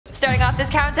Starting off this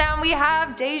countdown, we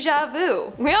have deja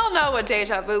vu. We all know what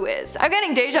deja vu is. I'm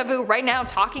getting deja vu right now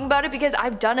talking about it because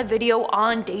I've done a video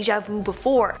on deja vu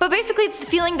before. But basically it's the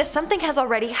feeling that something has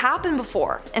already happened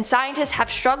before, and scientists have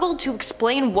struggled to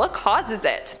explain what causes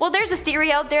it. Well, there's a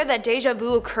theory out there that deja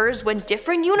vu occurs when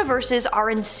different universes are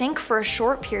in sync for a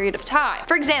short period of time.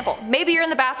 For example, maybe you're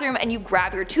in the bathroom and you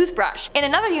grab your toothbrush. In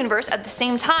another universe at the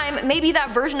same time, maybe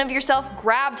that version of yourself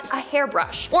grabbed a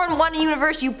hairbrush. Or in one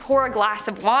universe you pour a glass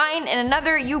of wine, in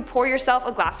another you pour yourself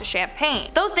a glass of champagne.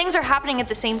 Those things are happening at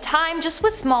the same time, just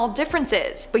with small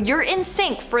differences. But you're in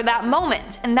sync for that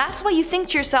moment, and that's why you think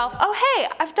to yourself, oh hey,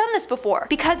 I've done this before.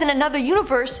 Because in another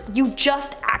universe, you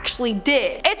just actually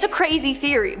did. It's a crazy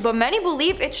theory, but many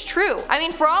believe it's true. I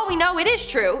mean, for all we know, it is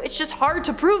true. It's just hard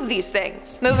to prove these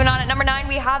things. Moving on, at number 9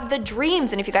 we have the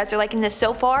dreams, and if you guys are liking this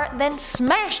so far, then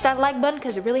smash that like button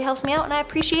because it really helps me out and I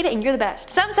appreciate it and you're the best.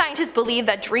 Some scientists believe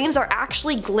that dreams are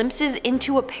actually glimpses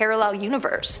into a parallel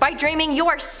universe. By dreaming, you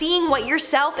are seeing what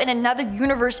yourself in another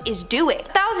universe is doing.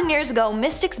 1,000 years ago,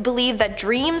 mystics believed that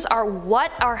dreams are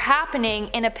what are happening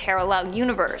in a parallel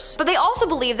universe. But they also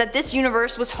believed that this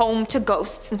universe was home to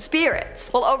ghosts and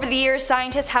spirits. Well, over the years,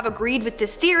 scientists have agreed with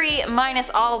this theory,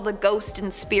 minus all the ghost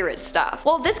and spirit stuff.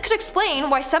 Well, this could explain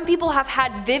why some people have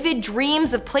had vivid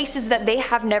dreams of places that they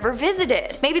have never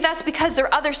visited. Maybe that's because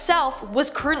their other self was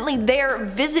currently there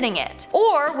visiting it.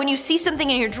 Or when you see something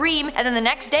in your dream and then the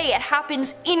next day it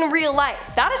happens in real life.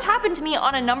 That has happened to me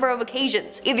on a number of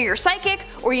occasions. Either you're psychic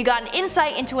or you got an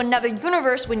insight into another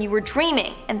universe when you were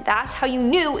dreaming, and that's how you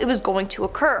knew it was going to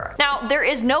occur. Now, there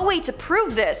is no way to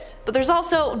prove this, but there's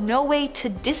also no way to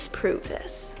disprove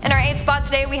this. In our 8th spot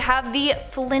today we have the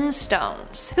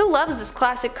Flintstones. Who loves this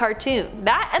classic cartoon?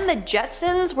 That and the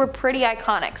Jetsons were pretty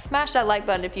iconic. Smash that like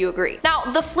button if you agree. Now,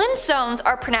 the Flintstones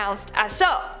are pronounced as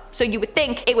so you would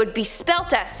think it would be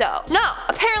spelt as so. No,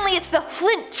 apparently it's the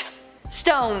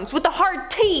Flintstones with the hard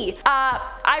T.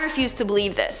 I refuse to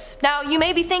believe this. Now, you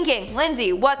may be thinking,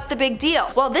 Lindsay, what's the big deal?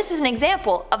 Well, this is an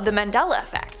example of the Mandela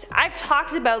Effect. I've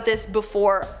talked about this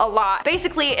before a lot.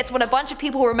 Basically, it's when a bunch of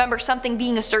people remember something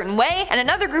being a certain way, and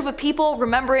another group of people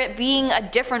remember it being a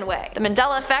different way. The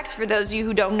Mandela Effect, for those of you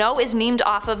who don't know, is named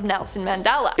off of Nelson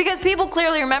Mandela, because people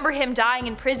clearly remember him dying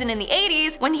in prison in the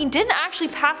 80s when he didn't actually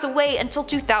pass away until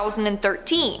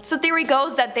 2013. So theory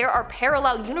goes that there are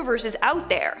parallel universes out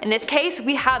there. In this case,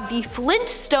 we have the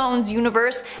Flintstones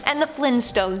universe and the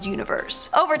Flintstones universe.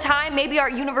 Over time, maybe our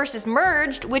universes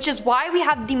merged, which is why we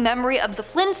have the memory of the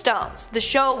Flintstones. The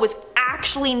show was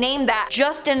actually named that,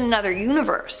 just in another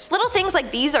universe. Little things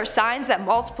like these are signs that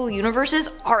multiple universes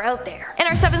are out there. In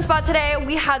our 7th spot today,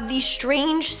 we have the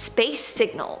strange space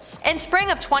signals. In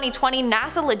spring of 2020,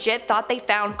 NASA legit thought they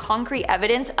found concrete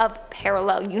evidence of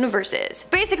parallel universes.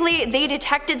 Basically, they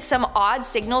detected some odd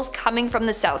signals coming from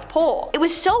the South Pole. It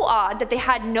was so odd that they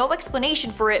had no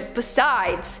explanation for it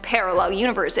besides parallel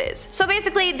universes. So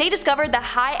basically, they discovered that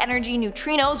high energy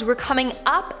neutrinos were coming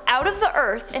up out of the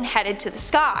Earth and headed to the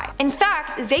sky. In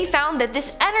fact, they found that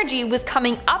this energy was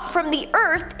coming up from the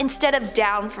Earth instead of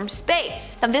down from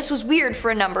space. Now, this was weird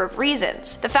for a number of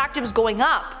reasons. The fact it was going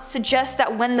up suggests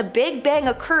that when the Big Bang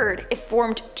occurred, it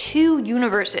formed two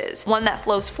universes, one that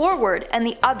flows forward and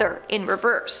the other in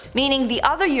reverse, meaning the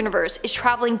other universe is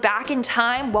traveling back in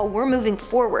time while we're moving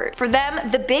forward. For them,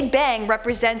 the Big Bang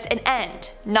represents an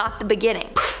end, not the beginning.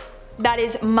 That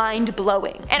is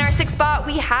mind-blowing. In our 6th spot,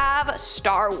 we have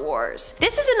Star Wars.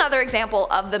 This is another example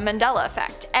of the Mandela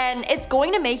Effect, and it's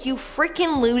going to make you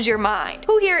freaking lose your mind.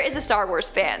 Who here is a Star Wars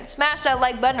fan? Smash that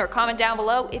like button or comment down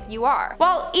below if you are.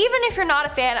 Well, even if you're not a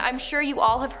fan, I'm sure you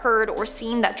all have heard or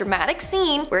seen that dramatic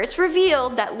scene where it's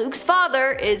revealed that Luke's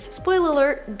father is, spoiler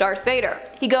alert, Darth Vader.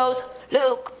 He goes,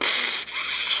 "Luke,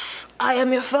 I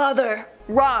am your father."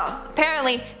 Wrong.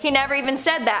 Apparently, he never even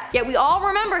said that, yet we all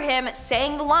remember him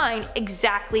saying the line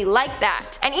exactly like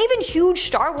that. And even huge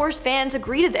Star Wars fans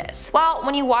agree to this. Well,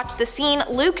 when you watch the scene,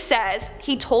 Luke says,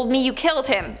 "He told me you killed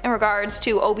him," in regards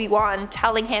to Obi-Wan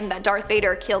telling him that Darth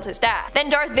Vader killed his dad. Then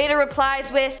Darth Vader replies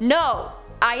with, "No,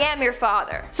 I am your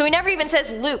father." So he never even says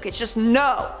Luke, it's just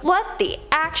no. What the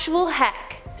actual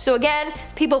heck? So again,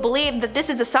 people believe that this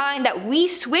is a sign that we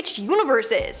switched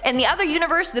universes. In the other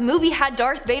universe, the movie had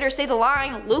Darth Vader say the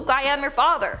line, "Luke, I am your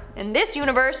father." In this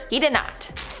universe, he did not.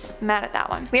 mad at that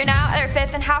one. We are now at our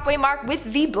 5th and halfway mark with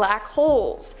the black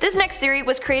holes. This next theory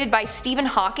was created by Stephen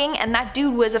Hawking, and that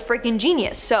dude was a freaking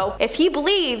genius, so if he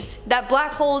believes that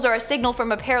black holes are a signal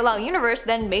from a parallel universe,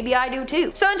 then maybe I do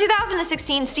too. So in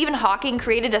 2016, Stephen Hawking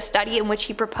created a study in which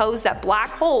he proposed that black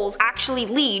holes actually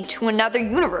lead to another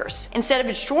universe. Instead of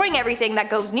destroying everything that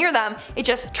goes near them, it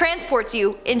just transports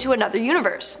you into another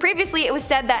universe. Previously, it was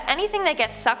said that anything that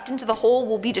gets sucked into the hole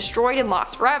will be destroyed and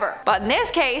lost forever, but in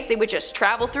this case, they would just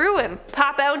travel through and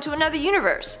pop out into another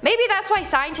universe. Maybe that's why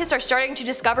scientists are starting to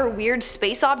discover weird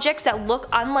space objects that look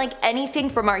unlike anything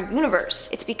from our universe.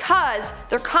 It's because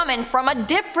they're coming from a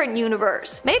different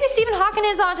universe. Maybe Stephen Hawking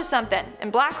is onto something,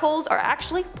 and black holes are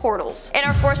actually portals. In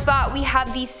our 4th spot, we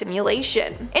have the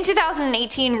simulation. In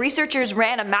 2018, researchers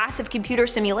ran a massive computer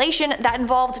simulation that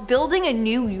involved building a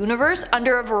new universe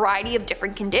under a variety of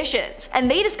different conditions, and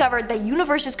they discovered that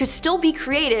universes could still be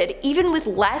created even with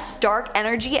less dark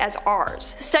energy as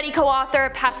ours. Study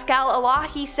co-author Pascal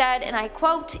Elahi said, and I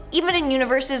quote, "Even in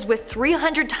universes with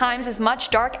 300 times as much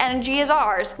dark energy as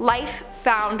ours, life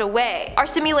found a way. Our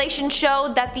simulation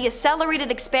showed that the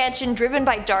accelerated expansion driven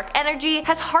by dark energy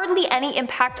has hardly any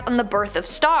impact on the birth of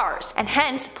stars, and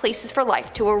hence places for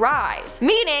life to arise."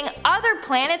 Meaning, other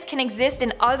planets can exist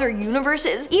in other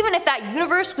universes even if that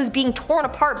universe was being torn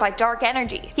apart by dark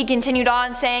energy. He continued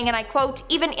on saying, and I quote,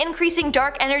 "Even increasing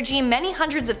dark energy many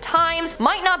hundreds of times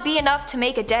might not be enough to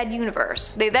make a dead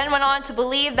universe." They then went on to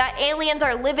believe that aliens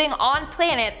are living on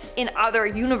planets in other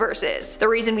universes. The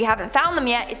reason we haven't found them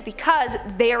yet is because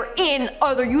they're in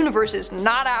other universes,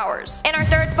 not ours. In our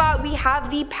 3rd spot, we have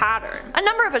the pattern. A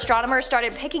number of astronomers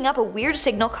started picking up a weird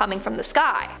signal coming from the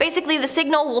sky. Basically, the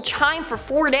signal will chime for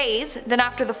 4 days, then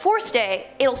after the 4th day,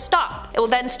 it'll stop. It will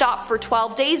then stop for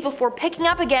 12 days before picking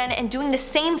up again and doing the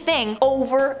same thing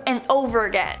over and over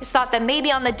again. It's thought that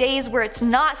maybe on the days where it's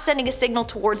not sending a signal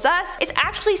towards us, it's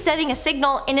actually sending a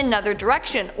signal in another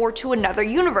direction or to another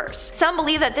universe. Some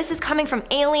believe that this is coming from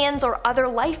aliens or other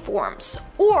life forms,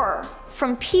 or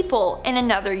from people in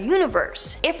another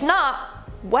universe. If not,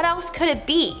 what else could it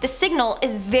be? The signal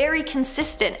is very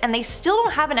consistent and they still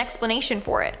don't have an explanation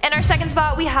for it. In our 2nd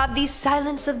spot, we have the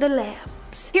silence of the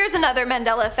lambs. Here's another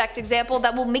Mandela Effect example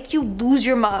that will make you lose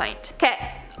your mind.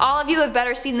 Okay. All of you have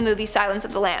better seen the movie Silence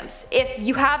of the Lambs. If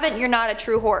you haven't, you're not a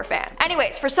true horror fan.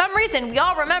 Anyways, for some reason, we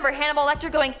all remember Hannibal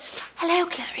Lecter going, "Hello,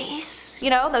 Clarice."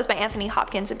 You know, that was my Anthony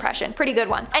Hopkins impression. Pretty good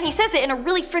one. And he says it in a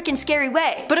really freaking scary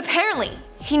way. But apparently,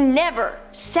 he never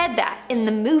said that in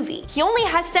the movie. He only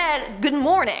has said good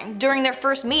morning during their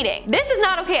first meeting. This is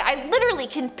not okay. I literally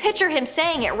can picture him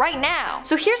saying it right now.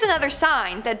 So here's another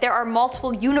sign that there are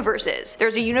multiple universes.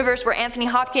 There's a universe where Anthony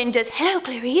Hopkins does "Hello,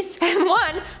 Clarice," and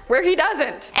one where he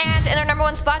doesn't. And in our number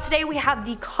 1 spot today, we have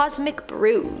the cosmic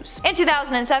bruise. In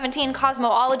 2017,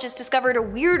 cosmologists discovered a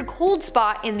weird cold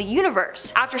spot in the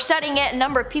universe. After studying it, a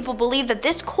number of people believe that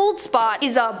this cold spot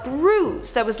is a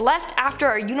bruise that was left after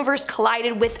our universe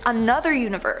collided with another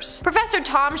universe. Professor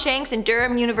Tom Shanks in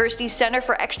Durham University's Center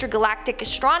for Extragalactic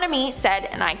Astronomy said,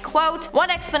 and I quote, "One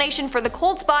explanation for the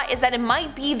cold spot is that it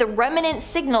might be the remnant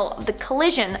signal of the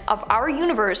collision of our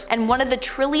universe and one of the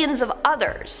trillions of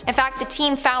others." In fact, the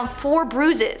team found 4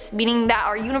 bruises, meaning that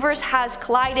our universe has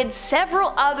collided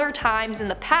several other times in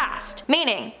the past.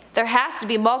 Meaning, there has to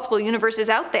be multiple universes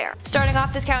out there. Starting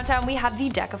off this countdown, we have the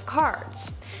deck of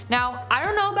cards. Now, I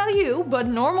don't know about you, but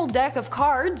normal deck of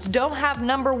cards don't have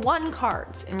number 1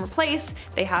 cards. In place,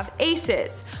 they have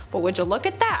aces. But would you look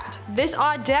at that? This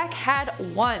odd deck had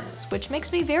 1s, which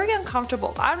makes me very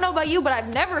uncomfortable. I don't know about you, but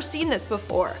I've never seen this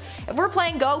before. If we're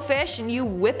playing Go Fish and you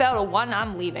whip out a 1,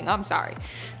 I'm leaving, I'm sorry.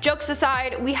 Jokes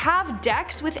aside, we have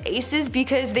decks with aces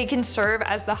because they can serve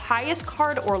as the highest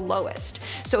card or lowest.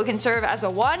 So it can serve as a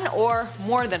 1 or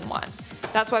more than 1.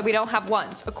 That's why we don't have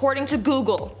 1s, according to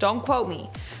Google, don't quote me.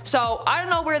 So I don't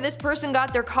know where this person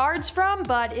got their cards from,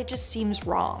 but it just seems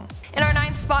wrong. In our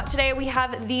 9th spot today, we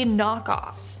have the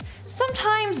knockoffs.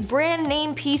 Sometimes brand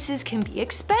name pieces can be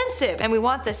expensive and we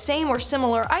want the same or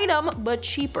similar item but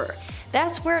cheaper.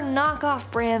 That's where knockoff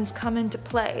brands come into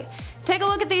play. Take a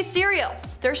look at these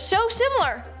cereals. They're so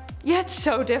similar, yet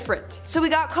so different. So we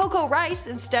got Cocoa Rice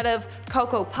instead of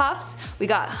Cocoa Puffs, we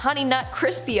got Honey Nut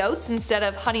Crispy Oats instead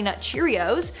of Honey Nut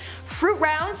Cheerios, Fruit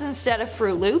Rounds instead of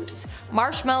Fruit Loops,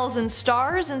 Marshmallows and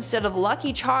Stars instead of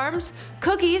Lucky Charms,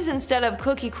 Cookies instead of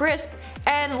Cookie Crisp,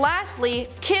 and lastly,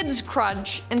 Kids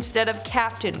Crunch instead of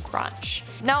Captain Crunch.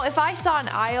 Now if I saw an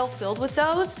aisle filled with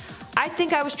those, I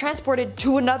think I was transported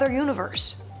to another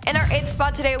universe. In our 8th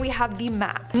spot today we have the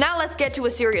map. Now let's get to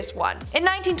a serious one. In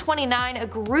 1929, a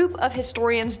group of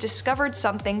historians discovered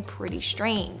something pretty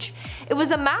strange. It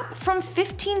was a map from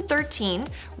 1513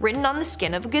 written on the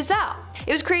skin of a gazelle.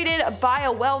 It was created by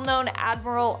a well-known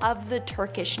admiral of the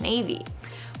Turkish Navy.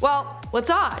 Well, what's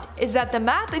odd is that the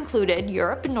map included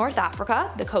Europe and North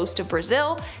Africa, the coast of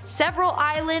Brazil, several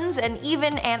islands, and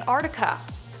even Antarctica,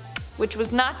 which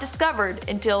was not discovered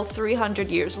until 300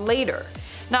 years later.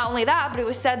 Not only that, but it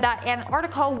was said that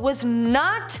Antarctica was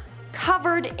not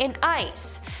covered in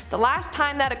ice. The last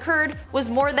time that occurred was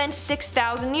more than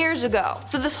 6,000 years ago.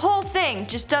 So this whole thing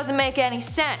just doesn't make any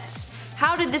sense.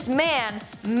 How did this man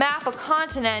map a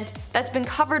continent that's been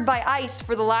covered by ice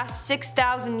for the last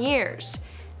 6,000 years?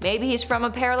 Maybe he's from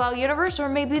a parallel universe, or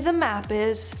maybe the map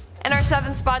is. In our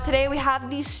 7th spot today we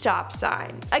have the stop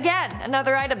sign. Again,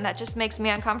 another item that just makes me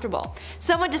uncomfortable.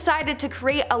 Someone decided to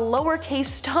create a lowercase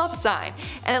stop sign,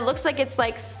 and it looks like it's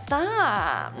like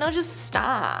stop, no, just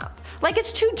stop. Like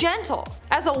it's too gentle.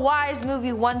 As a wise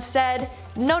movie once said,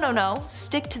 no,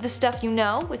 stick to the stuff you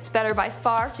know, it's better by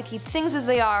far to keep things as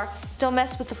they are, don't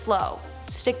mess with the flow.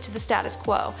 Stick to the status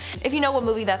quo. If you know what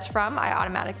movie that's from, I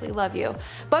automatically love you.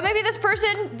 But maybe this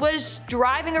person was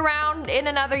driving around in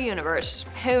another universe.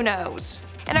 Who knows?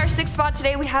 In our 6th spot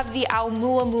today we have the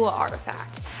Oumuamua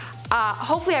artifact.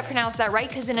 Hopefully I pronounced that right,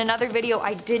 because in another video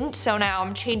I didn't, so now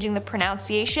I'm changing the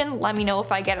pronunciation. Let me know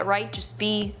if I get it right, just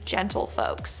be gentle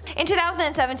folks. In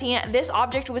 2017, this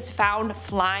object was found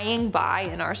flying by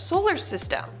in our solar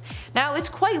system. Now it's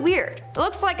quite weird. It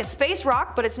looks like a space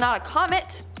rock, but it's not a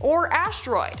comet or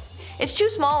asteroid. It's too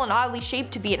small and oddly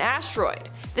shaped to be an asteroid.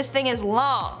 This thing is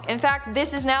long. In fact,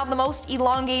 this is now the most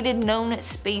elongated known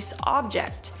space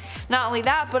object. Not only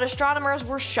that, but astronomers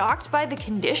were shocked by the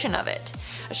condition of it.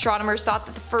 Astronomers thought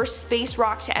that the first space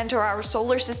rock to enter our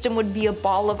solar system would be a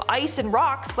ball of ice and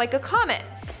rocks like a comet.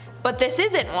 But this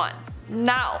isn't one.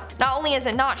 Now, not only is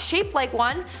it not shaped like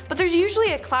one, but there's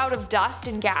usually a cloud of dust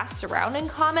and gas surrounding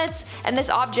comets, and this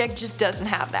object just doesn't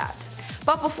have that.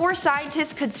 But before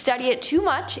scientists could study it too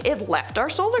much, it left our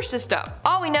solar system.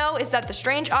 All we know is that the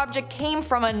strange object came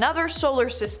from another solar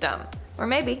system. Or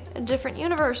maybe a different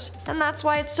universe, and that's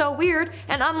why it's so weird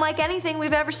and unlike anything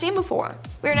we've ever seen before.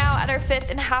 We're now at our 5th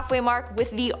and halfway mark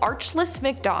with the archless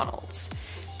McDonald's.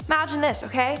 Imagine this,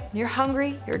 okay? You're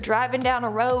hungry, you're driving down a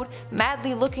road,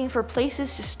 madly looking for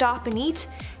places to stop and eat,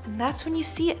 and that's when you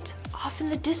see it. Off in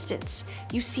the distance,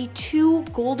 you see 2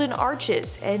 golden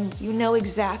arches, and you know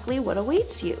exactly what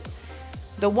awaits you.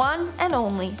 The one and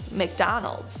only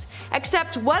McDonald's.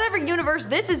 Except whatever universe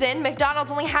this is in,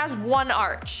 McDonald's only has 1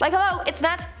 arch. Like hello, it's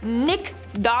not Nick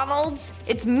Donald's,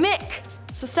 it's Mick.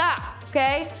 So stop,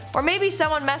 okay? Or maybe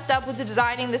someone messed up with the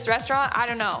designing this restaurant, I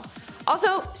don't know.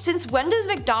 Also, since when does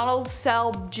McDonald's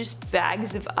sell just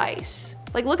bags of ice?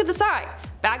 Like look at the sign.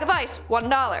 Bag of ice,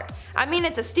 $1. I mean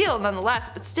it's a steal nonetheless,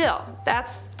 but still,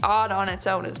 that's odd on its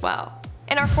own as well.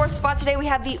 In our 4th spot today we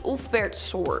have the Ulfbert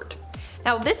sword.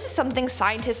 Now this is something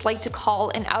scientists like to call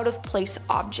an out-of-place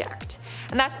object,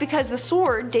 and that's because the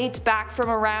sword dates back from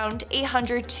around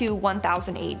 800 to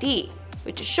 1000 AD,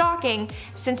 which is shocking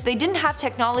since they didn't have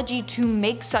technology to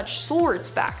make such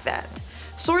swords back then.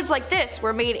 Swords like this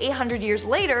were made 800 years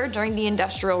later during the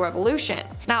Industrial Revolution.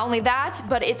 Not only that,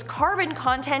 but its carbon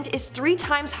content is 3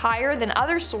 times higher than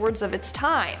other swords of its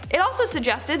time. It also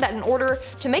suggested that in order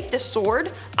to make this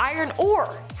sword, iron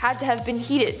ore had to have been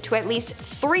heated to at least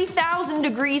 3,000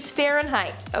 degrees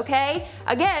Fahrenheit, okay?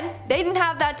 Again, they didn't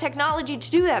have that technology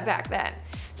to do that back then.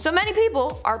 So many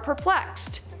people are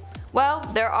perplexed. Well,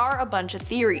 there are a bunch of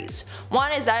theories.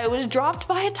 One is that it was dropped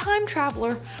by a time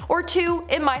traveler, or 2,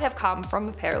 it might have come from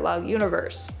a parallel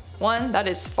universe. One that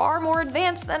is far more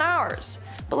advanced than ours.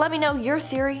 But let me know your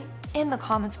theory in the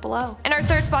comments below. In our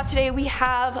 3rd spot today we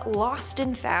have lost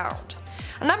and found.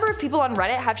 A number of people on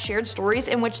Reddit have shared stories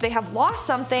in which they have lost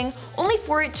something only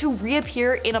for it to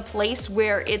reappear in a place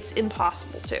where it's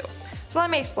impossible to. So let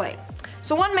me explain.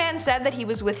 So one man said that he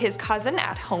was with his cousin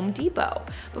at Home Depot.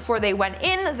 Before they went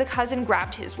in, the cousin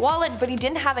grabbed his wallet, but he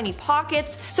didn't have any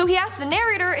pockets, so he asked the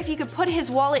narrator if he could put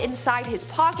his wallet inside his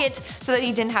pocket so that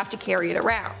he didn't have to carry it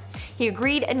around. He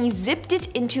agreed and he zipped it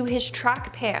into his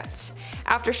track pants.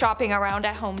 After shopping around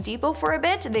at Home Depot for a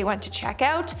bit, they went to check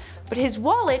out, but his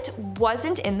wallet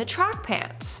wasn't in the track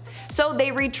pants. So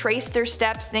they retraced their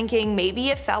steps thinking maybe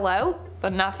it fell out,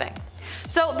 but nothing.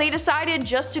 So they decided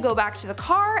just to go back to the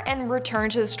car and return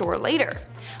to the store later.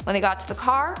 When they got to the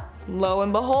car, lo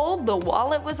and behold, the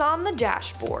wallet was on the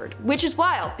dashboard. Which is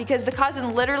wild because the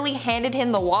cousin literally handed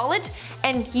him the wallet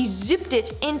and he zipped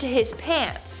it into his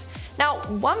pants. Now,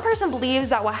 one person believes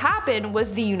that what happened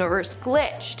was the universe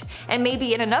glitched, and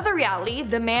maybe in another reality,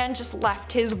 the man just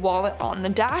left his wallet on the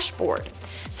dashboard.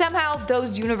 Somehow,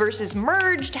 those universes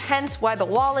merged, hence why the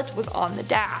wallet was on the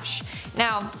dash.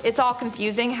 Now, it's all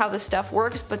confusing how this stuff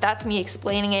works, but that's me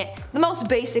explaining it the most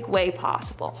basic way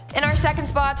possible. In our second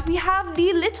spot, we have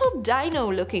the little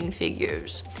dino-looking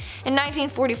figures. In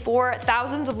 1944,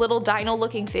 thousands of little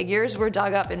dino-looking figures were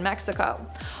dug up in Mexico.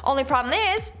 Only problem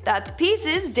is that the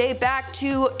pieces date back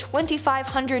to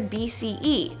 2500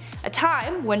 BCE, a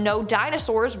time when no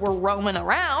dinosaurs were roaming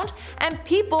around, and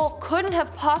people couldn't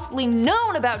have possibly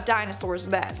known about dinosaurs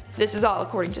then. This is all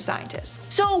according to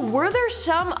scientists. So were there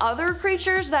some other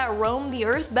creatures that roamed the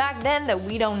earth back then that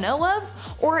we don't know of?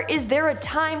 Or is there a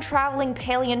time-traveling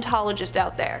paleontologist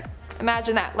out there?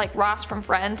 Imagine that, like Ross from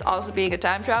Friends also being a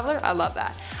time traveler. I love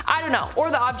that. I don't know,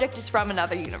 or the object is from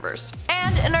another universe.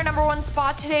 And in our number one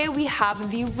spot today, we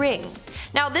have the ring.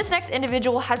 Now this next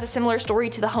individual has a similar story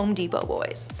to the Home Depot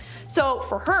boys. So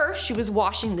for her, she was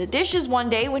washing the dishes one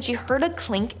day when she heard a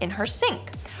clink in her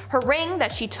sink. Her ring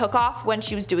that she took off when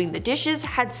she was doing the dishes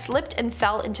had slipped and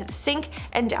fell into the sink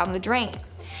and down the drain.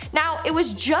 Now, it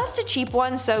was just a cheap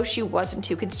one, so she wasn't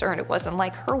too concerned. It wasn't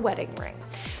like her wedding ring.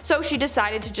 So she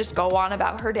decided to just go on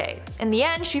about her day. In the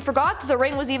end, she forgot that the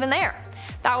ring was even there.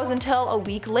 That was until a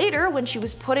week later when she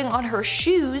was putting on her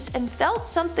shoes and felt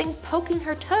something poking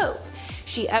her toe.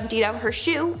 She emptied out her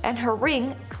shoe and her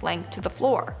ring clanked to the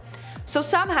floor. So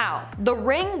somehow, the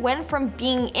ring went from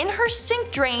being in her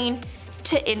sink drain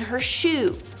to in her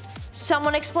shoe.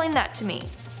 Someone explain that to me.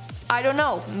 I don't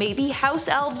know, maybe house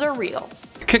elves are real.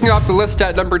 Kicking off the list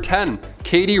at number 10,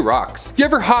 Katie rocks. You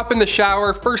ever hop in the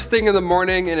shower first thing in the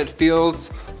morning and it feels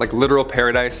like literal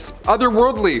paradise?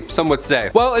 Otherworldly, some would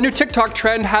say. Well, a new TikTok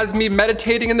trend has me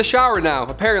meditating in the shower now,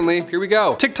 apparently. Here we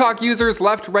go. TikTok users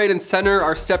left, right, and center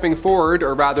are stepping forward,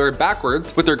 or rather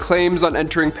backwards, with their claims on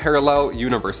entering parallel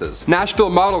universes. Nashville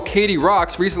model Katie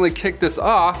Rocks recently kicked this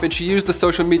off, and she used the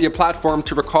social media platform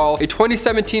to recall a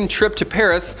 2017 trip to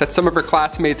Paris that some of her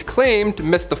classmates claimed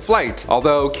missed the flight,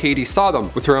 although Katie saw them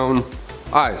with her own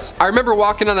eyes. I remember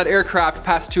walking on that aircraft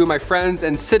past two of my friends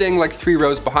and sitting like 3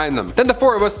 rows behind them. Then the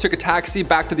 4 of us took a taxi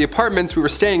back to the apartments we were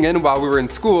staying in while we were in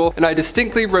school, and I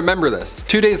distinctly remember this.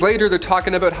 2 days later, they're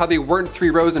talking about how they weren't 3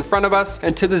 rows in front of us,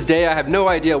 and to this day I have no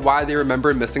idea why they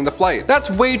remember missing the flight. That's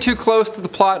way too close to the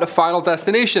plot of Final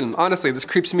Destination. Honestly, this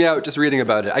creeps me out just reading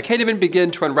about it. I can't even begin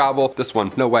to unravel this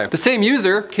one. No way. The same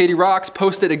user, Katie Rocks,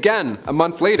 posted again a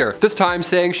month later, this time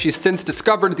saying she's since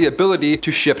discovered the ability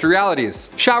to shift realities.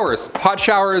 Showers. Hot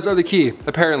showers are the key,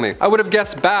 apparently. I would have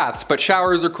guessed baths, but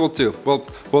showers are cool too.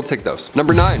 We'll take those.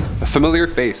 Number 9, a familiar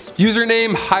face.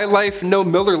 Username HighLife No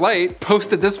Miller Lite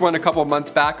posted this one a couple months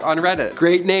back on Reddit.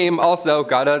 Great name also,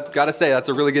 gotta say, that's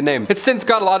a really good name. It's since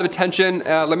got a lot of attention,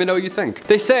 let me know what you think.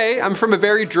 They say, I'm from a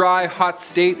very dry, hot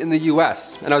state in the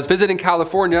US, and I was visiting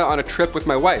California on a trip with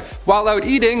my wife. While out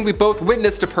eating, we both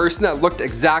witnessed a person that looked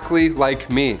exactly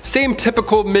like me. Same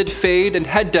typical mid-fade and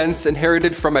head dents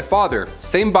inherited from my father.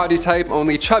 Same body type,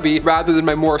 only chubby rather than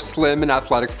my more slim and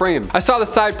athletic frame. I saw the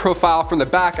side profile from the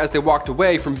back as they walked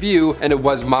away from view, and it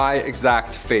was my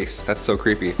exact face. That's so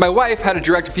creepy. My wife had a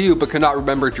direct view but could not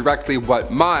remember directly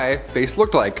what my face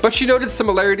looked like. But she noted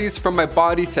similarities from my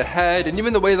body to head and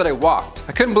even the way that I walked.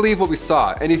 I couldn't believe what we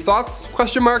saw. Any thoughts?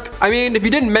 Question mark? I mean, if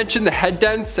you didn't mention the head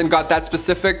dents and got that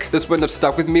specific, this wouldn't have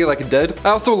stuck with me like it did. I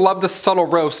also love the subtle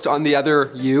roast on the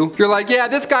other you. You're like, yeah,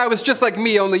 this guy was just like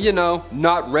me, only, you know,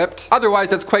 not ripped. Otherwise,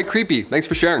 that's quite creepy. Thanks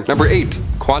for sharing. Number 8,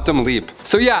 quantum leap.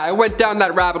 So yeah, I went down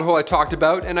that rabbit hole I talked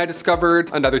about and I discovered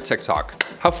another TikTok.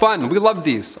 How fun, we love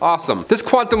these, awesome. This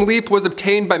quantum leap was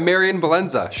obtained by Marian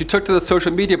Valenza. She took to the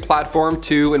social media platform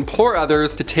to implore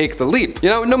others to take the leap. You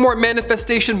know, no more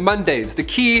manifestation Mondays. The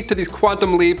key to these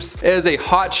quantum leaps is a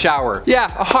hot shower. Yeah,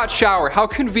 a hot shower, how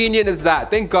convenient is that?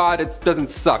 Thank God it doesn't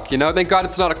suck, you know? Thank God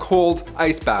it's not a cold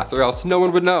ice bath or else no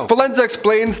one would know. Valenza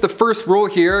explains the first rule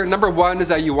here. Number 1 is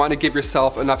that you want to give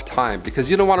yourself enough time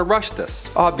because you don't want to rush this,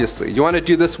 obviously. You want to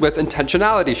do this with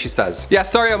intentionality, she says. Yeah,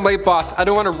 sorry I'm late, boss. I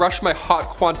don't want to rush my hot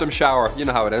quantum shower. You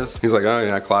know how it is. He's like, oh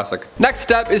yeah, classic. Next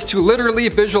step is to literally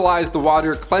visualize the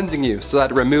water cleansing you so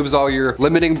that it removes all your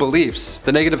limiting beliefs,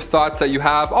 the negative thoughts that you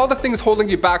have, all the things holding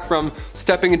you back from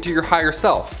stepping into your higher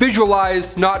self.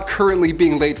 Visualize not currently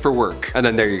being late for work. And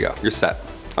then there you go, you're set.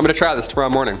 I'm gonna try this tomorrow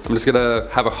morning. I'm just gonna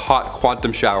have a hot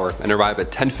quantum shower and arrive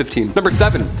at 10:15. Number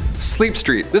 7, Sleep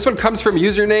Street. This one comes from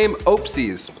username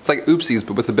Oopsies. It's like oopsies,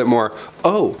 but with a bit more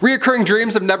oh. Reoccurring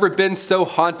dreams have never been so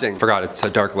haunting. Forgot it's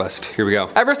a dark list. Here we go.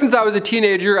 Ever since I was a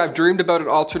teenager, I've dreamed about an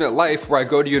alternate life where I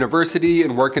go to university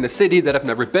and work in a city that I've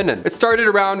never been in. It started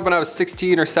around when I was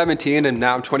 16 or 17 and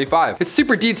now I'm 25. It's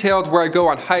super detailed where I go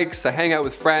on hikes, I hang out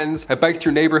with friends, I bike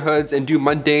through neighborhoods and do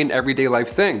mundane everyday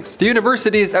life things. The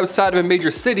university is outside of a major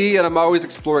city and I'm always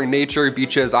exploring nature,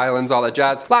 beaches, islands, all that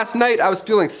jazz. Last night I was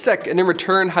feeling sick and in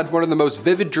return had one of the most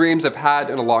vivid dreams I've had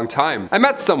in a long time. I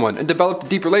met someone and developed a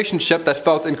deep relationship that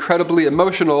felt incredibly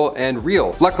emotional and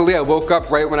real. Luckily I woke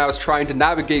up right when I was trying to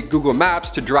navigate Google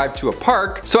Maps to drive to a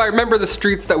park, so I remember the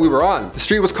streets that we were on. The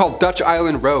street was called Dutch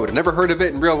Island Road. I never heard of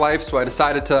it in real life, so I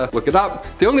decided to look it up.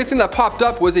 The only thing that popped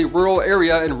up was a rural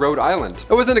area in Rhode Island.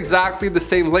 It wasn't exactly the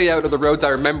same layout of the roads I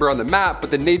remember on the map, but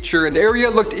the nature and area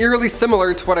looked eerily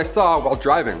similar to what I saw while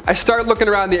driving. I start looking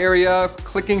around the area,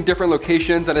 clicking different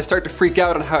locations, and I start to freak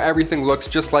out on how everything looks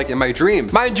just like in my dream.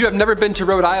 Mind you, I've never been to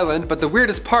Rhode Island, but the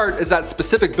weirdest part is that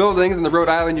specific buildings in the Rhode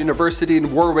Island University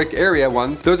and Warwick area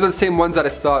ones, those are the same ones that I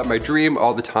saw in my dream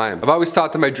all the time. I've always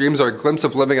thought that my dreams are a glimpse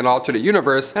of living an alternate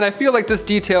universe, and I feel like this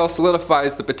detail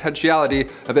solidifies the potentiality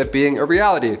of it being a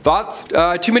reality. Thoughts?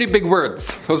 Too many big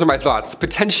words. Those are my thoughts.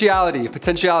 Potentiality. I'm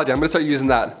gonna start using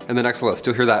that in the next list.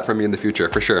 You'll hear that from me in the future,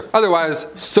 for sure. Otherwise,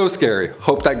 so scary.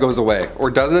 Hope that goes away.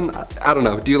 Or doesn't? I don't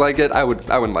know. Do you like it? I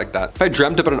wouldn't like that. If I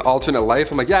dreamt about an alternate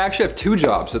life, I'm like, yeah, I actually have 2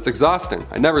 jobs. It's exhausting.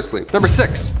 I never sleep. Number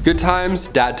 6, good times,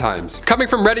 dad times. Coming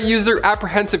from Reddit user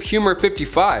Apprehensive Humor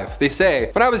 55, they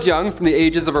say, when I was young, from the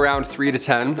ages of around 3 to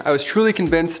 10, I was truly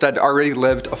convinced I'd already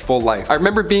lived a full life. I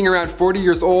remember being around 40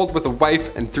 years old with a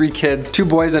wife and 3 kids, 2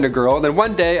 boys and a girl, and then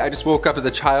one day I just woke up as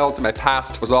a child and my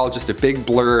past was all just a big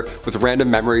blur with random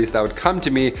memories that would come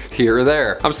to me here or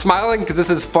there. I'm smiling because this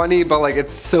is funny, but like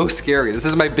it's so scary. This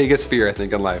is my biggest fear, I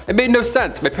think, in life. It made no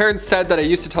sense. My parents said that I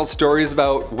used to tell stories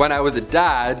about when I was a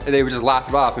dad and they would just laugh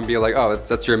it off and be like, oh,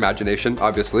 that's your imagination,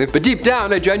 obviously. But deep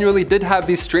down, I genuinely did have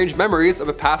these strange memories of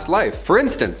a past life. For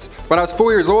instance, when I was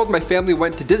 4 years old, my family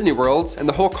went to Disney World, and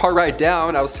the whole car ride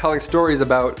down, I was telling stories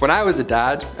about when I was a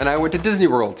dad and I went to Disney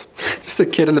World. Just a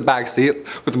kid in the back seat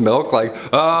with milk like,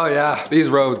 oh yeah, these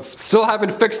roads. Still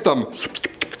haven't fixed them.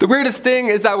 The weirdest thing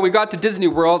is that when we got to Disney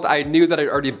World, I knew that I'd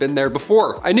already been there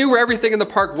before. I knew where everything in the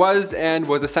park was and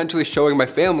was essentially showing my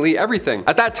family everything.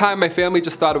 At that time, my family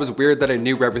just thought it was weird that I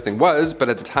knew where everything was, but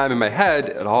at the time in my head,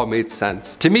 it all made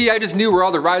sense. To me, I just knew where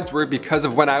all the rides were because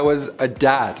of when I was a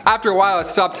dad. After a while, I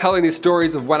stopped telling these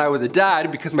stories of when I was a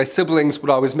dad because my siblings would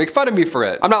always make fun of me for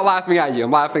it. I'm not laughing at you, I'm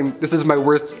laughing, this is my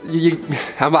worst,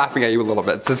 I'm laughing at you a little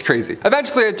bit, this is crazy.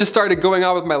 Eventually, I just started going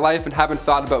on with my life and haven't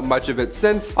thought about much of it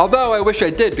since, although I wish I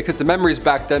did because the memories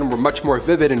back then were much more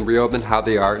vivid and real than how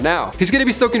they are now. He's gonna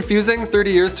be so confusing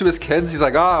 30 years to his kids. He's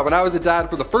like, when I was a dad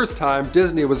for the first time,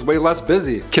 Disney was way less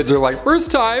busy. Kids are like, first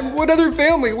time? What other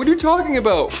family? What are you talking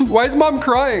about? Why is mom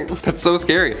crying? That's so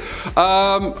scary.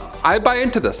 I buy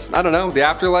into this. I don't know, the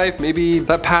afterlife, maybe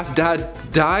that past dad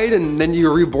died and then you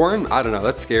were reborn? I don't know,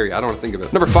 that's scary. I don't want to think of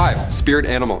it. Number 5, spirit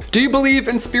animal. Do you believe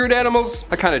in spirit animals?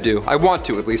 I kind of do. I want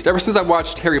to, at least. Ever since I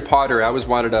watched Harry Potter, I always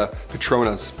wanted a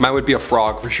Patronus. Mine would be a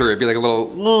frog for sure. It'd be like a little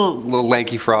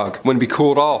lanky frog. Wouldn't be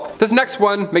cool at all. This next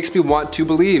one makes me want to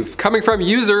believe. Coming from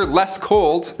user Less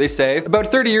Cold, they say,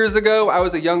 about 30 years ago, I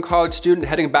was a young college student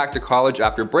heading back to college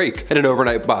after break in an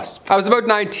overnight bus. I was about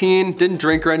 19, didn't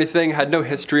drink or anything, had no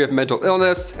history of mental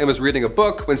illness, and was reading a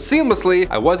book when seamlessly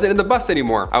I wasn't in the bus anymore.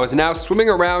 I was now swimming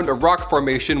around a rock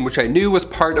formation which I knew was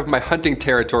part of my hunting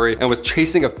territory and was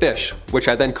chasing a fish, which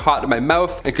I then caught in my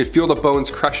mouth and could feel the bones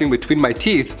crushing between my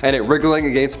teeth and it wriggling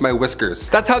against my whiskers.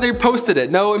 That's how they posted it,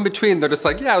 no in between. They're just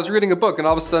like, yeah, I was reading a book and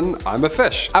all of a sudden I'm a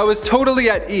fish. I was totally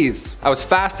at ease. I was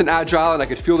fast and agile and I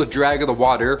could feel the drag of the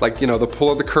water, like, you know, the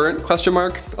pull of the current, question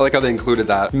mark. I like how they included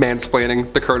that,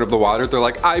 mansplaining the current of the water. They're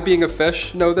like, I being a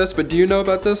fish know this, but do you know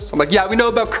about this? I'm like, yeah, we know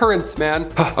about currents,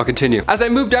 man. I'll continue. As I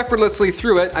moved effortlessly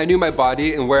through it, I knew my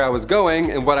body and where I was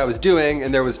going and what I was doing,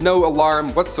 and there was no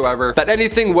alarm whatsoever that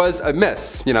anything was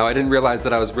amiss. You know, I didn't realize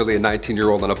that I was really a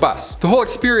 19-year-old on a bus. The whole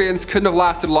experience couldn't have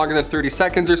lasted longer than 30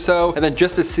 seconds or so, and then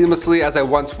just as seamlessly as I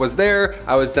once was there,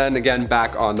 I was then again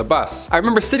back on the bus. I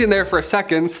remember sitting there for a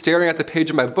second, staring at the page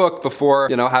of my book before,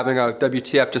 you know, having a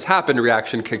WTF just happened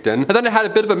reaction kicked in, and then I had a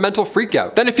bit of a mental freak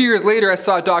out. Then a few years later, I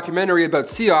saw a documentary about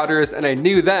sea otters, and I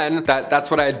knew then that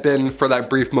that's what I had been for that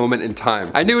brief moment in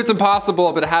time. I knew it's impossible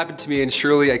impossible, but it happened to me and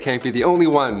surely I can't be the only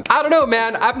one. I don't know,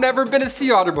 man. I've never been a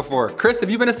sea otter before. Chris, have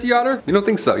you been a sea otter? You don't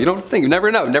think so? You don't think? You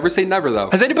never know. Never say never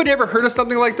though. Has anybody ever heard of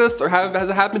something like this, or has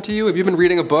it happened to you? Have you been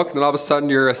reading a book and then all of a sudden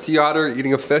you're a sea otter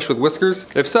eating a fish with whiskers?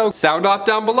 If so, sound off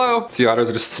down below. Sea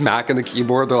otters are just smacking the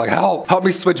keyboard. They're like, help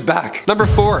me switch back. Number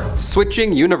 4,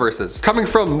 switching universes. Coming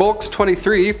from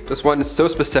Mulks23, this one is so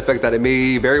specific that it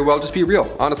may very well just be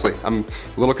real. Honestly, I'm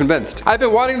a little convinced. I've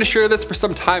been wanting to share this for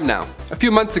some time now. A few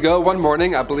months ago, one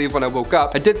morning, I believe when I woke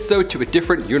up, I did so to a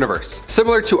different universe.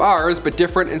 Similar to ours, but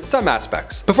different in some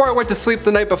aspects. Before I went to sleep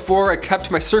the night before, I kept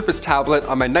my Surface tablet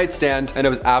on my nightstand and it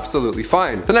was absolutely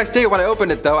fine. The next day when I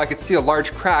opened it though, I could see a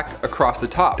large crack across the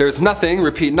top. There's nothing,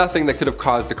 repeat nothing, that could have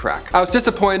caused the crack. I was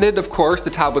disappointed, of course, the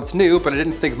tablet's new, but I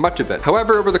didn't think much of it.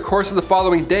 However, over the course of the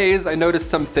following days, I noticed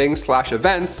some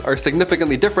things/events are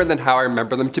significantly different than how I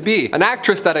remember them to be. An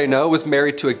actress that I know was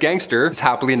married to a gangster, is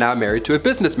happily now married to a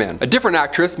businessman. A different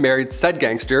actress married said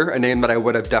gangster, a name that I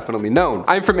would have definitely known.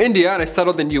 I'm from India and I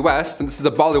settled in US, and this is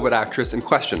a Bollywood actress in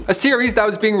question. A series that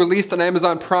was being released on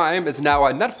Amazon Prime is now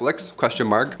on Netflix, question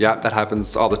mark. Yeah, that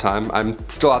happens all the time. I'm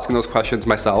still asking those questions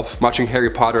myself. I'm watching Harry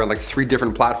Potter on like 3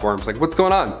 different platforms, like what's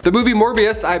going on? The movie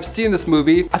Morbius, I've seen this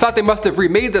movie. I thought they must have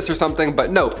remade this or something,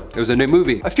 but nope, it was a new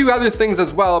movie. A few other things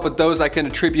as well, but those I can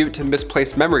attribute to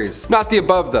misplaced memories. Not the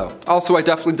above though. Also, I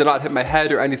definitely did not hit my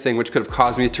head or anything which could have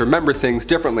caused me to remember things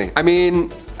differently. I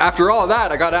mean, after all of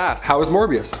that, I gotta ask, how is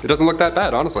Morbius? It doesn't look that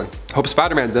bad, honestly. Hope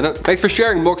Spider-Man's in it. Thanks for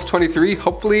sharing, Mulks23.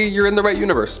 Hopefully you're in the right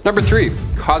universe. Number 3,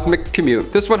 cosmic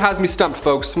commute. This one has me stumped,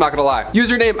 folks, I'm not gonna lie.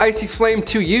 Username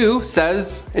IcyFlame2U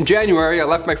says, in January, I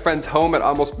left my friend's home at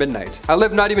almost midnight. I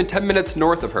live not even 10 minutes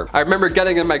north of her. I remember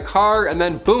getting in my car and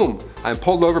then boom, I'm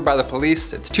pulled over by the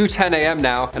police. It's 2:10 a.m.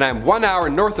 now and I'm 1 hour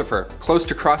north of her, close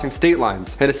to crossing state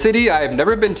lines. In a city I have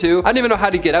never been to, I don't even know how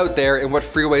to get out there and what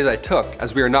freeways I took,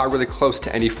 as we are not really close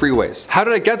to any freeways. How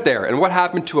did I get there and what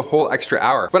happened to a whole extra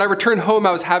hour? When I returned home,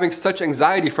 I was having such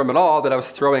anxiety from it all that I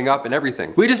was throwing up and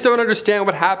everything. We just don't understand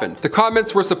what happened. The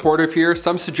comments were supportive here.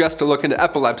 Some suggest to look into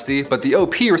epilepsy, but the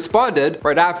OP responded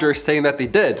right after saying that they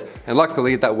did. And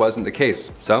luckily that wasn't the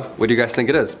case. So what do you guys think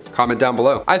it is? Comment down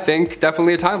below. I think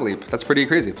definitely a time leap. That's pretty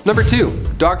crazy. Number 2,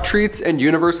 dog treats and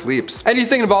universe leaps.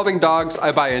 Anything involving dogs,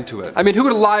 I buy into it. I mean, who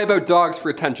would lie about dogs for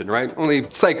attention, right? Only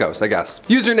psychos, I guess.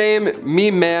 Username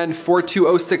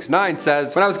mememan42069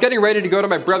 says, when I was getting ready to go to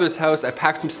my brother's house, I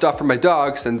packed some stuff for my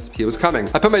dog since he was coming.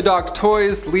 I put my dog's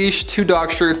toys, leash, 2 dog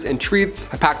shirts, and treats.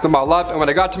 I packed them all up, and when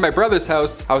I got to my brother's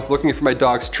house, I was looking for my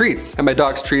dog's treats, and my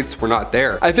dog's treats were not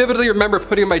there. I vividly remember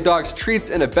putting my dog's treats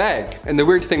in a bag, and the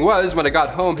weird thing was, when I got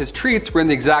home, his treats were in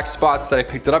the exact spots that I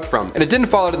picked it up from, and it didn't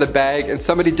fall out of the bag, and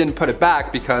somebody didn't put it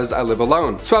back because I live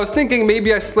alone. So I was thinking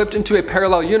maybe I slipped into a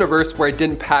parallel universe where I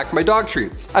didn't pack my dog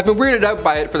treats. I've been weirded out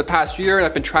by it for the past year, and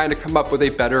I've been trying to come up with a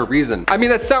better reason. I mean,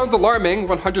 that sounds alarming,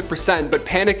 100%, but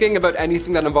panicking about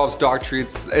anything that involves dog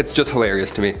treats, it's just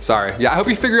hilarious to me. Sorry. Yeah, I hope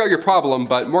you figure out your problem,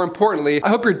 but more importantly, I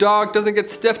hope your dog doesn't get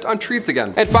stiffed on treats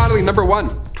again. And finally, number 1,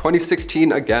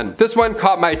 2016 again. This one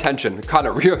caught my attention, caught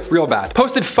it real bad.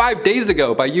 Posted 5 days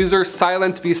ago by user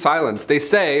Silence v Silence. They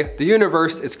say, the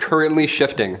universe is currently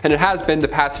shifting, and it has been the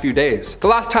past few days. The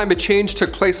last time a change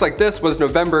took place like this was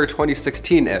November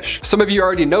 2016-ish. Some of you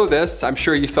already know this, I'm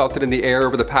sure you felt it in the air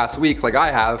over the past week like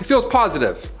I have. It feels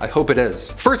positive. I hope it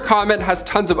is. First comment has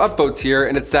tons of upvotes here,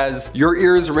 and it says, your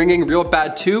ears ringing real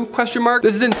bad too? Question mark.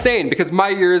 This is insane because my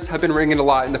ears have been ringing a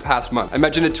lot in the past month. I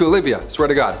mentioned it to Olivia, swear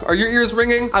to God. Are your ears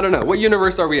ringing? I don't know. What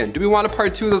universe are we in? Do we want a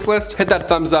part 2 of this list? Hit that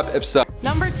thumbs up if so.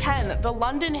 Number 10, the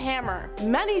London Hammer.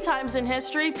 Many times in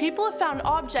history, people have found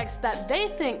objects that they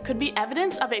think could be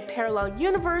evidence of a parallel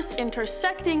universe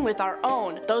intersecting with our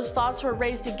own. Those thoughts were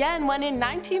raised again when in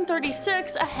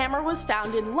 1936, a hammer was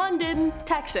found in London,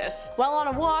 Texas. While on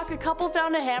a walk, a couple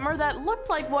found a hammer that looked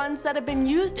like ones that had been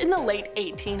used in the late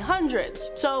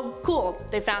 1800s. So cool,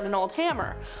 they found an old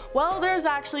hammer. Well, there's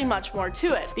actually much more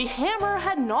to it. The hammer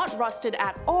had not rusted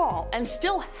at all, and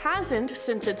still hasn't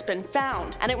since it's been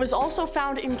found. And it was also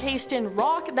found encased in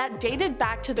rock that dated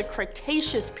back to the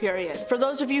Cretaceous period. For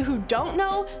those of you who don't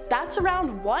know, that's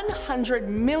around 100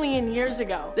 million years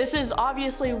ago. This is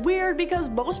obviously weird because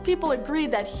most people agree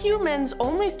that humans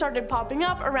only started popping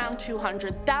up around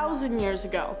 200,000 years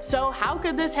ago. So how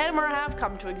could this hammer have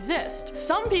come to exist?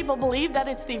 Some people believe that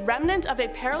it's the remnant of a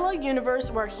parallel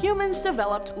universe where humans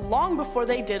developed long before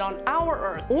they did on our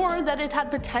Earth, or that it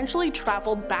had potentially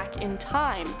traveled back in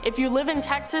time. If you live in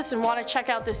Texas and want to check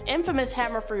out this infamous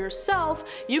hammer for yourself,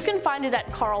 you can find it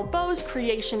at Carl Bowe's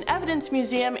Creation Evidence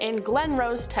Museum in Glen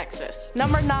Rose, Texas.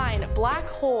 Number 9, black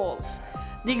holes.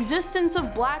 The existence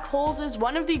of black holes is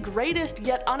one of the greatest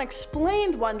yet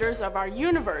unexplained wonders of our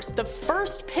universe, the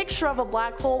first picture of a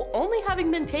black hole only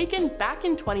having been taken back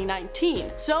in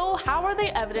 2019. So how are they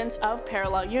evidence of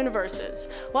parallel universes?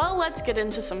 Well, let's get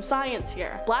into some science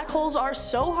here. Black holes are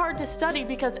so hard to study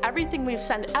because everything we've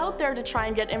sent out there to try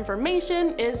and get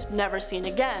information is never seen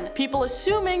again, people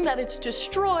assuming that it's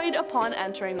destroyed upon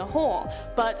entering the hole.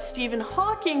 But Stephen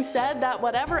Hawking said that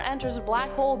whatever enters a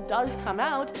black hole does come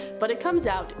out, but it comes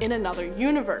out in another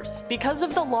universe. Because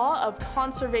of the law of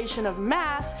conservation of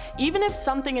mass, even if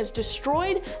something is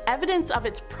destroyed, evidence of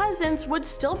its presence would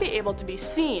still be able to be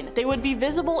seen. They would be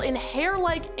visible in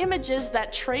hair-like images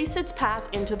that trace its path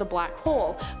into the black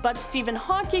hole, but Stephen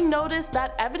Hawking noticed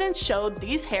that evidence showed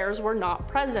these hairs were not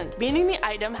present, meaning the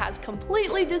item has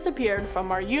completely disappeared from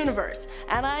our universe,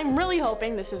 and I'm really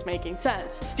hoping this is making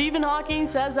sense. Stephen Hawking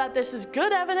says that this is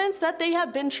good evidence that they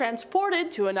have been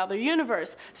transported to another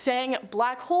universe, saying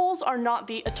black holes are not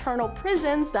the eternal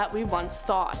prisons that we once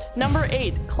thought. Number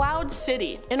 8. Cloud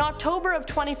City. In October of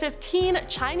 2015,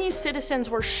 Chinese citizens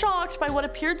were shocked by what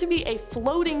appeared to be a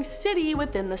floating city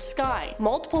within the sky.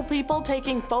 Multiple people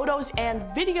taking photos and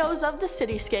videos of the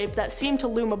cityscape that seemed to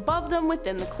loom above them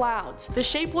within the clouds. The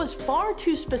shape was far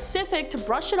too specific to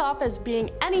brush it off as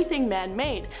being anything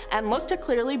man-made, and looked to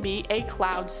clearly be a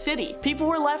cloud city. People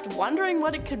were left wondering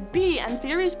what it could be, and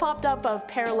theories popped up of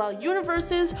parallel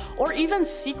universes or even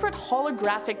secret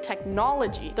holographic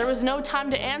technology. There was no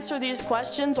time to answer these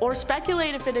questions or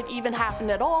speculate if it had even happened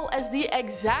at all, as the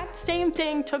exact same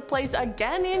thing took place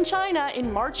again in China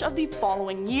in March of the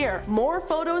following year. More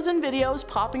photos and videos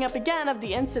popping up again of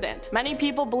the incident. Many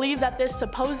people believe that this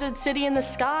supposed city in the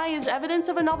sky is evidence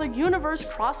of another universe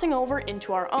crossing over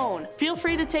into our own. Feel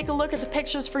free to take a look at the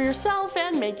pictures for yourself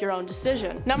and make your own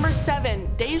decision. Number 7.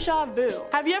 Deja vu.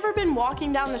 Have you ever been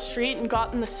walking down the street and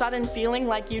gotten the sudden feeling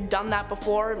like you'd done that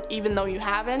before, even though you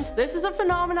haven't? This is a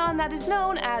phenomenon that is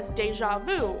known as deja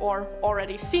vu, or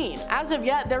already seen. As of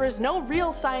yet, there is no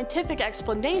real scientific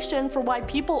explanation for why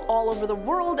people all over the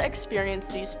world experience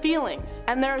these feelings,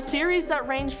 and there are theories that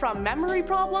range from memory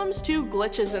problems to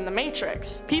glitches in the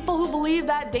Matrix. People who believe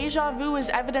that deja vu is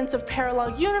evidence of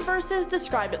parallel universes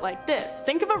describe it like this.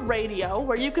 Think of a radio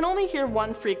where you can only hear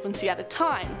one frequency at a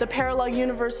time. The parallel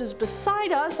universes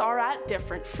beside us are at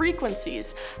different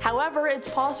frequencies. However, it's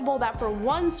possible that for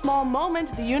one small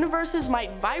moment the universes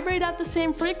might vibrate at the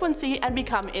same frequency and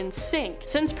become in sync.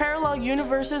 Since parallel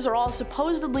universes are all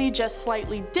supposedly just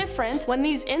slightly different, when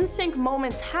these in-sync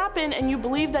moments happen and you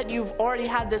believe that you've already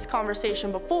had this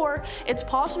conversation before, it's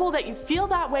possible that you feel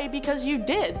that way because you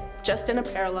did, just in a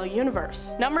parallel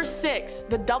universe. Number 6.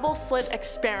 The double slit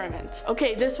experiment.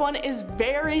 Okay, this one is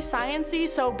very sciencey,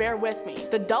 so bear with me.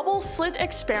 The double slit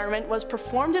experiment was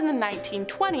performed in the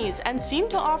 1920s and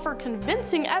seemed to offer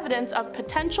convincing evidence of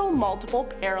potential multiple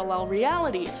parallel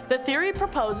realities. The theory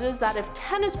proposes that if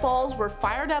tennis balls were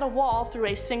fired at a wall through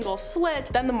a single slit,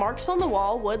 then the marks on the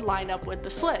wall would line up with the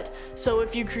slit. So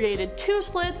if you created two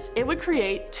slits, it would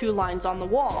create two lines on the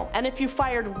wall. And if you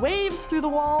fired waves through the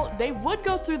wall, they would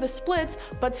go through the splits,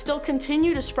 but still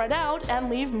continue to spread out and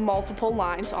leave multiple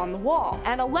lines on the wall.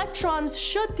 And electrons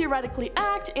should theoretically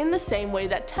act in the same way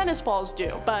that tennis balls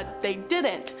do, but they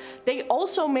didn't. They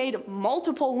also made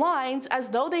multiple lines as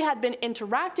though they had been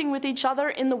interacting with each other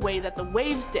in the way that the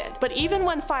waves did. But even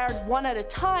when fired one at a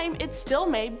time, it still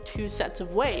made two sets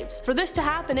of waves. For this to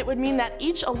happen, it would mean that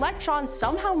each electron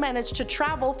somehow managed to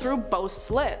travel through both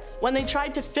slits. When they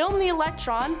tried to film the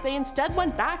electrons, they instead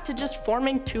went back to just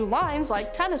forming two lines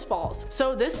like tennis balls.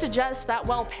 So this suggests that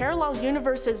while parallel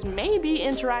universes may be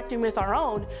interacting with our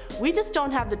own, we just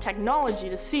don't have the technology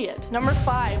to see it. Number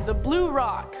 5. The blue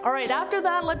rock. Alright, after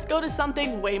that, let's go to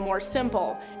something way more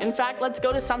simple. In fact, let's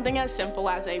go to something as simple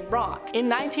as a rock. In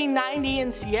 1990,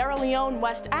 in Sierra Leone,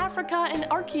 West Africa, an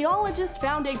archaeologist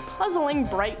found a puzzling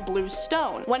bright blue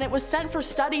stone. When it was sent for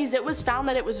studies, it was found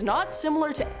that it was not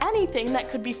similar to anything that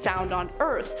could be found on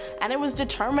Earth, and it was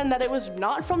determined that it was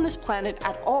not from this planet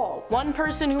at all. One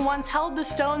person who once held the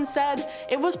stone said,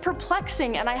 "It was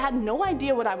perplexing and I had no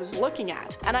idea what I was looking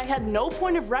at, and I had no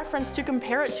point of reference to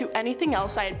compare it to anything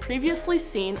else I had previously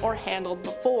seen or handled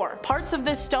before." Parts of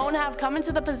this stone have come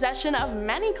into the possession of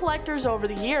many collectors over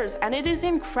the years, and it is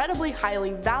incredibly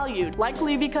highly valued,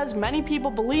 likely because many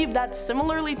people believe that,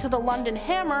 similarly to the London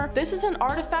Hammer, this is an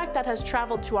artifact that has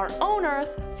traveled to our own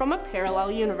Earth from a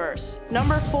parallel universe.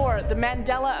 Number 4. The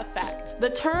Mandela Effect. The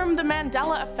term the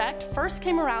Mandela Effect first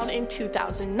came around in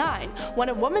 2009, when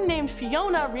a woman named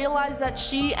Fiona realized that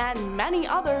she and many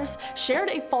others shared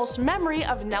a false memory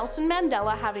of Nelson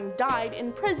Mandela having died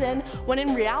in prison, when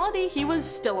in reality he was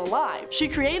still alive. She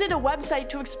created a website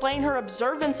to explain her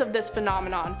observance of this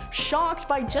phenomenon, shocked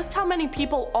by just how many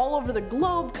people all over the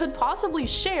globe could possibly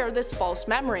share this false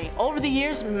memory. Over the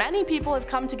years, many people have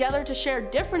come together to share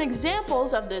different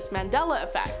examples of this Mandela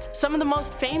Effect. Some of the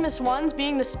most famous ones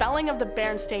being the spelling of the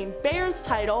Berenstain Bears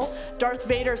title, Darth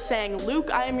Vader saying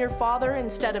 "Luke, I am your father"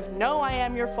 instead of "No, I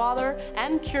am your father,"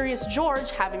 and Curious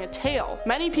George having a tail.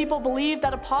 Many people believe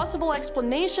that a possible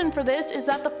explanation for this is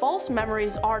that the false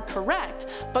memories are correct,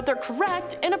 but they're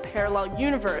correct in a parallel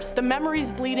universe, the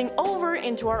memories bleeding over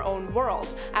into our own world,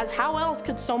 as how else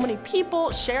could so many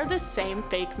people share this same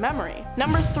fake memory?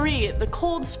 Number 3. The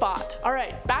cold spot.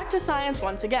 Alright, back to science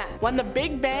once again. When the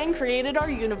Big Bang created our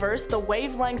universe, the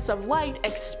wavelengths of light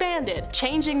expanded,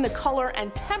 changing the color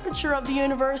and temperature of the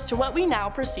universe to what we now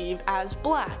perceive as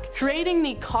black, creating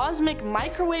the cosmic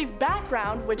microwave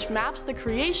background which maps the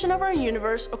creation of our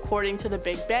universe according to the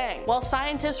Big Bang. While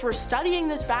scientists were studying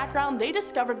this background, they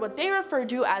discovered what they referred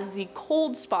to as the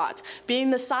cold spot,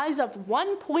 being the size of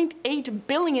 1.8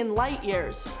 billion light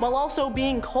years. While also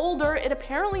being colder, it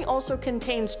apparently also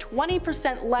contains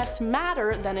 20% less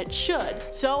matter than it should.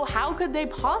 So how could they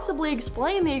possibly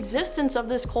explain the existence of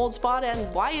this cold spot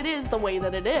and why it is the way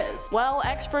that it is? Well,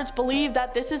 experts believe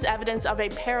that this is evidence of a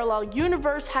parallel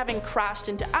universe having crashed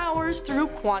into ours through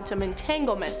quantum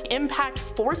entanglement, impact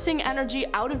forcing energy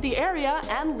out of the area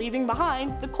and leaving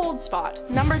behind the cold spot.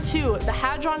 Number 2. The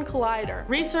Hadron Collider.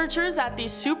 Researchers at the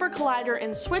Super Collider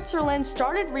in Switzerland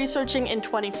started researching in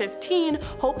 2015,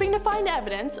 hoping to find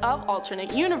evidence of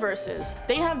alternate universes.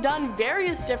 They have done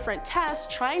various different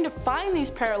tests trying to find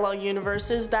these parallel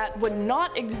universes that would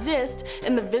not exist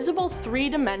in the visible 3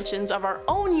 dimensions of our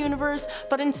own universe,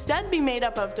 but instead be made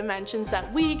up of dimensions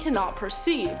that we cannot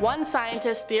perceive. One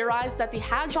scientist theorized that the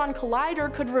Hadron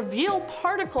Collider could reveal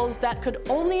particles that could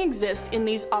only exist in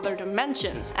these other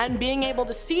dimensions, and being able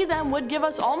to see them would give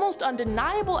us almost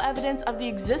undeniable evidence of the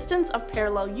existence of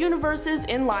parallel universes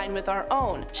in line with our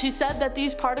own. She said that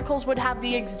these particles would have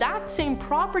the exact same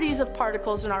properties of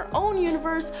particles in our own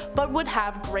universe, but would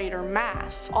have greater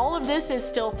mass. All of this is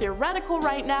still theoretical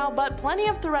right now, but plenty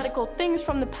of theoretical things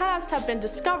from the past have been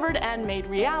discovered and made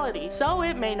reality, so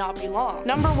it may not be long.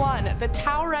 Number 1. The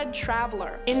Taured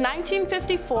Traveler. In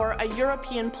 1954, a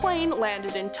European plane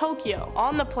landed in Tokyo.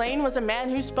 On the plane was a man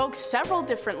who spoke several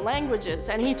different languages,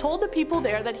 and he told the people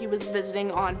there that he was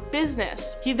visiting on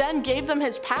business. He then gave them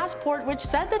his passport, which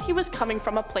said that he was coming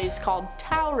from a place called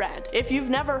Taured. If you've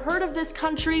never heard of this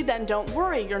country, then don't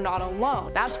worry, you're not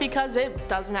alone. That's because it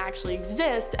doesn't actually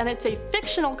exist, and it's a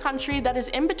fictional country that is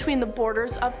in between the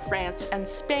borders of France and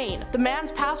Spain. The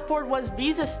man's passport was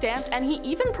visa stamped, and he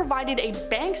even provided a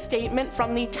bank statement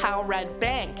from the Taured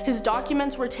Bank. His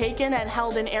documents were taken and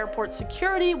held in airport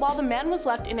security while the man was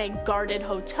left in a guarded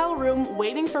hotel room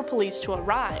waiting for police to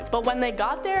arrive. But when they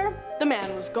got there, the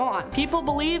man was gone. People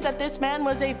believe that this man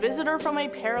was a visitor from a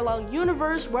parallel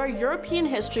universe where European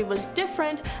history was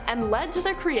different and led to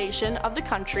the creation of the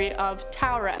country of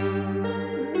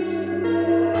Taured.